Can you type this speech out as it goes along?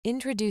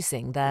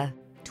Introducing the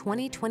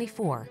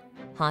 2024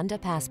 Honda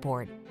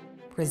Passport.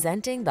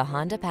 Presenting the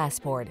Honda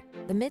Passport,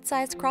 the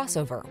midsize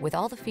crossover with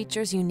all the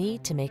features you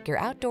need to make your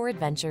outdoor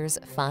adventures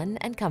fun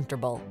and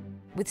comfortable.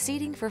 With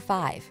seating for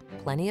 5,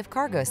 plenty of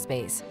cargo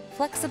space,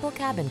 flexible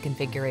cabin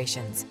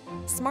configurations,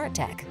 smart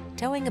tech,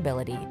 towing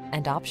ability,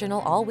 and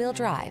optional all-wheel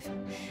drive,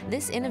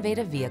 this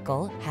innovative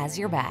vehicle has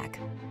your back.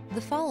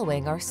 The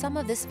following are some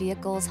of this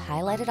vehicle's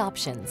highlighted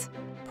options: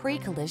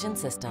 pre-collision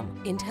system,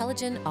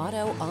 intelligent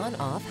auto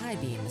on-off high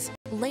beams,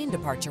 lane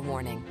departure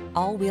warning,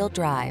 all-wheel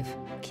drive,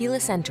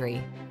 keyless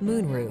entry,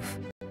 moonroof,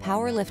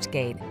 power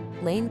liftgate,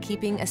 lane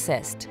keeping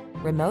assist,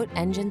 remote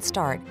engine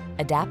start,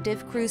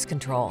 adaptive cruise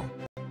control.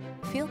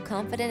 Feel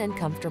confident and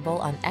comfortable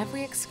on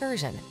every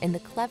excursion in the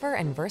clever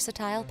and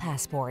versatile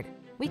Passport.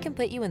 We can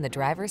put you in the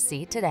driver's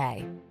seat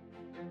today.